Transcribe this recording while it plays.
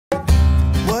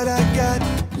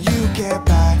can't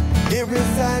buy. It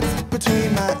resides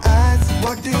between my eyes.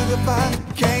 Walked through the fire,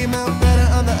 came out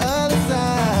better on the other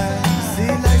side. See,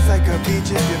 life's like a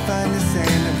beach if you find the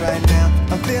sand. And right now,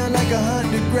 I'm feeling like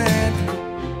 100 grand.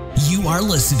 You are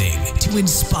listening to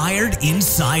Inspired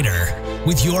Insider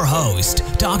with your host,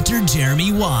 Dr.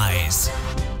 Jeremy Weisz.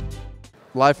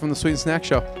 Live from the Sweet and Snack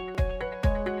Show.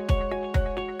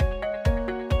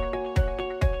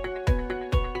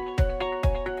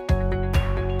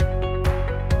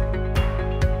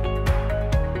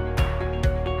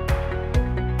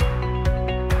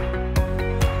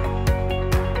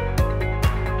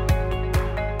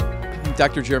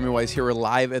 Dr. Jeremy Weisz here. We're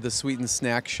live at the Sweet and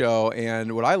Snack Show,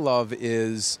 and what I love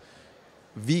is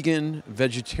vegan,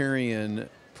 vegetarian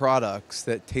products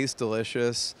that taste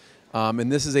delicious.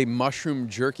 And this is a mushroom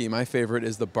jerky. My favorite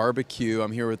is the barbecue.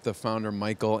 I'm here with the founder,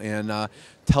 Michael, and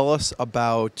tell us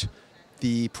about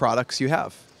the products you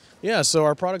have. Yeah, so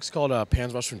our product's called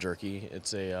Pan's Mushroom Jerky.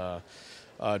 It's a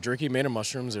jerky made of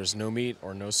mushrooms. There's no meat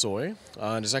or no soy.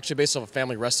 And it's actually based off a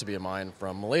family recipe of mine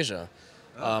from Malaysia.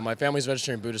 My family's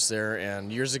vegetarian Buddhist there,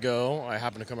 and years ago I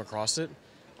happened to come across it.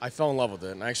 I fell in love with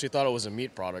it, and I actually thought it was a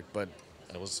meat product, but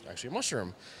it was actually a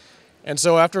mushroom. And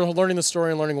so after learning the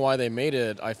story and learning why they made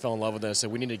it, I fell in love with it. I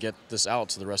said, we need to get this out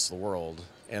to the rest of the world.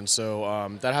 And so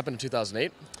that happened in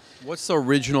 2008. What's the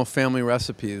original family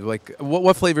recipe? Like,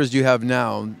 what flavors do you have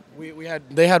now?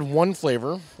 They had one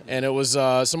flavor, and it was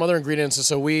some other ingredients. And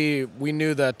so we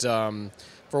knew that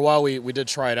for a while we did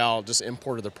try it out, just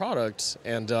imported the product,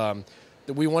 and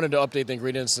we wanted to update the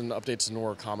ingredients and update to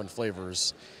more common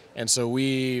flavors. And so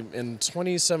we, in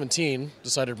 2017,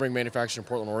 decided to bring manufacturing in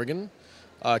Portland, Oregon.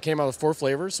 Came out with 4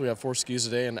 flavors. So we have 4 SKUs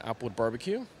today: an applewood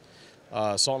barbecue,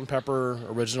 salt and pepper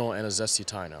original, and a zesty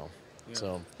Thai now. Yeah.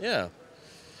 So, yeah.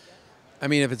 I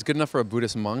mean, if it's good enough for a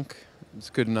Buddhist monk,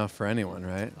 it's good enough for anyone,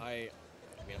 right? I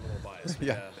mean, I'm a little biased.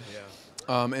 Yeah.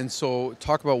 Yeah. And so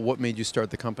talk about what made you start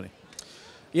the company.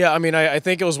 Yeah, I mean, I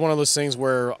think it was one of those things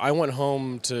where I went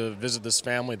home to visit this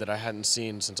family that I hadn't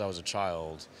seen since I was a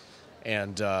child.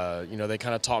 And, you know, they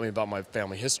kind of taught me about my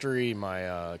family history,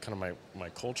 my my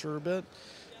culture a bit.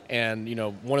 And, you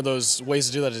know, one of those ways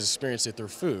to do that is experience it through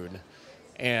food.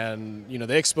 And, you know,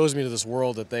 they exposed me to this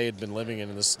world that they had been living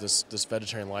in, this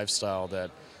vegetarian lifestyle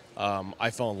that I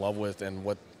fell in love with, and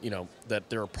what, you know, that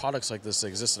there are products like this that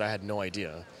existed. I had no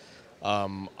idea.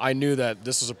 I knew that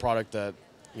this was a product that,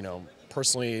 you know,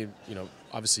 personally, you know,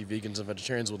 obviously vegans and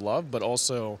vegetarians would love, but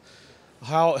also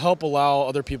help allow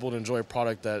other people to enjoy a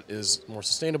product that is more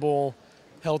sustainable,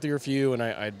 healthier for you, and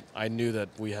I knew that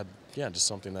we had, just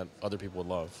something that other people would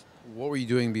love. What were you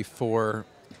doing before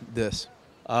this?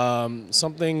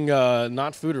 Something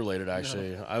not food related,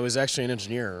 actually. No. I was actually an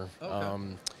engineer.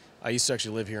 Okay. I used to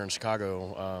actually live here in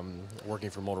Chicago, working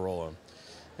for Motorola,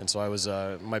 and so I was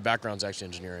my background's actually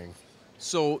engineering.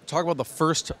 So talk about the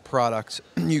first product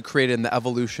you created and the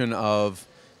evolution of,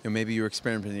 you know, maybe you were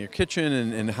experimenting in your kitchen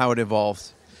and how it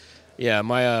evolved. Yeah,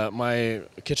 my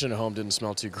kitchen at home didn't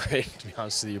smell too great, to be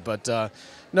honest with you. But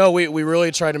no, we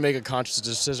really tried to make a conscious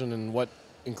decision in what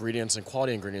ingredients and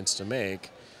quality ingredients to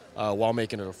make while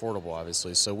making it affordable,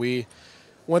 obviously. So we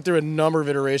went through a number of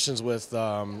iterations with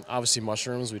obviously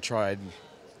mushrooms. We tried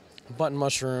button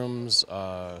mushrooms,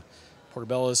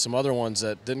 portobellos, some other ones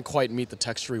that didn't quite meet the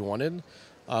texture we wanted.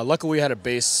 Luckily, we had a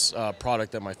base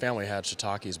product that my family had,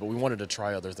 shiitakes, but we wanted to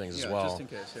try other things as well. Just in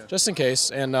case, yeah. Just in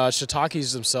case. And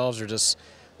shiitakes themselves are just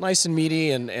nice and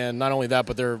meaty, and not only that,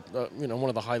 but they're you know, one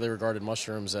of the highly regarded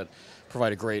mushrooms that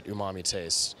provide a great umami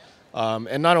taste.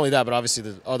 And not only that, but obviously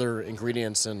the other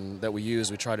ingredients that we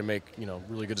use, we try to make, you know,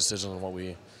 really good decisions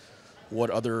on what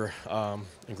other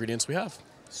ingredients we have.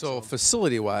 So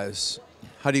facility-wise,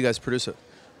 how do you guys produce it?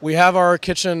 We have our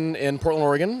kitchen in Portland,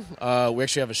 Oregon. We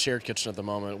actually have a shared kitchen at the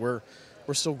moment. We're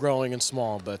still growing and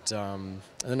small, but in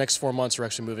the next 4 months, we're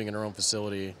actually moving in our own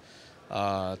facility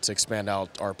to expand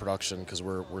out our production, because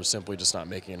we're simply just not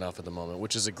making enough at the moment,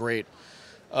 which is a great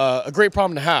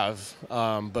problem to have.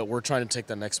 But we're trying to take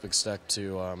that next big step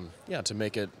to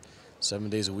make it 7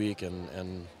 days a week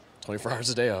and 24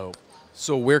 hours a day, I hope.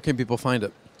 So where can people find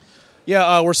it?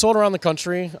 Yeah, we're sold around the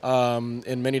country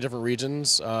in many different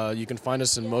regions. You can find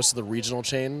us in most of the regional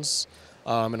chains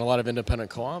and a lot of independent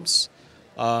co-ops,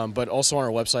 but also on our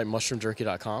website,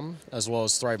 MushroomJerky.com, as well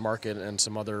as Thrive Market and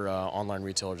some other online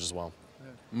retailers as well.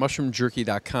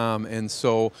 MushroomJerky.com. And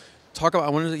so I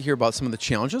wanted to hear about some of the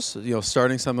challenges. You know,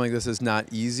 starting something like this is not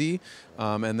easy,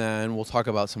 and then we'll talk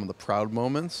about some of the proud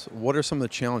moments. What are some of the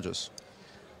challenges?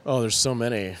 Oh, there's so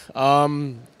many.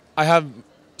 I have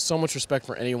so much respect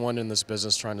for anyone in this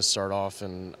business trying to start off,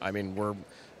 and I mean, we're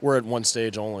we're at one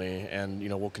stage only, and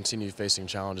we'll continue facing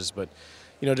challenges. But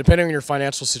depending on your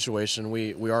financial situation,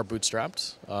 we are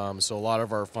bootstrapped. So a lot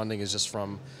of our funding is just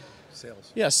from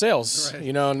Sales. Yeah, sales. Right.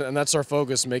 And that's our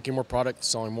focus: making more product,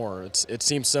 selling more. It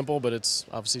seems simple, but it's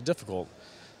obviously difficult.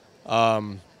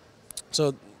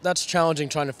 So that's challenging,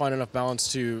 trying to find enough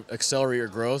balance to accelerate your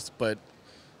growth. But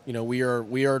we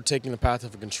are taking the path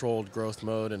of a controlled growth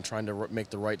mode and trying to make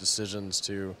the right decisions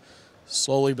to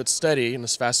slowly but steady and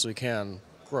as fast as we can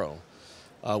grow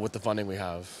with the funding we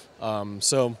have.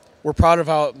 So we're proud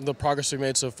of the progress we've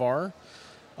made so far,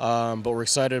 but we're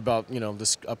excited about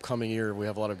this upcoming year. We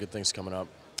have a lot of good things coming up.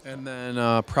 And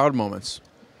then proud moments.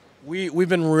 We've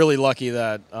been really lucky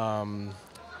that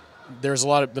there's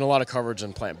been a lot of coverage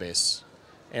in plant-based,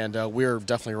 and we're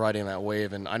definitely riding that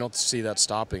wave, and I don't see that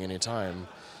stopping anytime.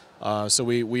 So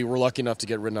we were lucky enough to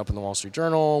get written up in the Wall Street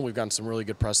Journal. We've gotten some really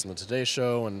good press in the Today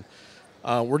Show, and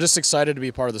we're just excited to be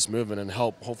a part of this movement and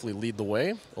help hopefully lead the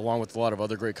way, along with a lot of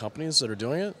other great companies that are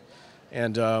doing it.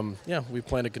 And we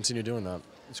plan to continue doing that.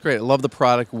 It's great. I love the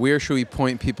product. Where should we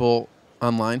point people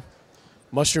online?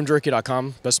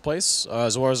 MushroomJerky.com, best place,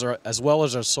 as well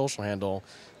as our social handle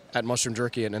at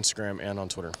MushroomJerky on Instagram and on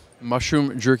Twitter.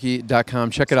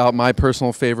 MushroomJerky.com. Check it out. My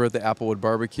personal favorite, the Applewood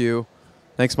Barbecue.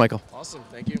 Thanks, Michael. Awesome.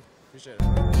 Thank you. Appreciate it.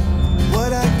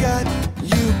 What I got,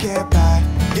 you can't buy.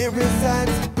 It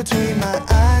resides between my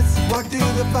eyes. Walked through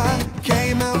the fire,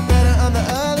 came out better on the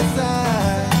other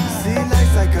side. See,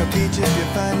 life's like a beach if you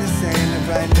find the sand. And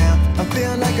right now, I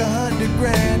feel like 100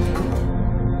 grand.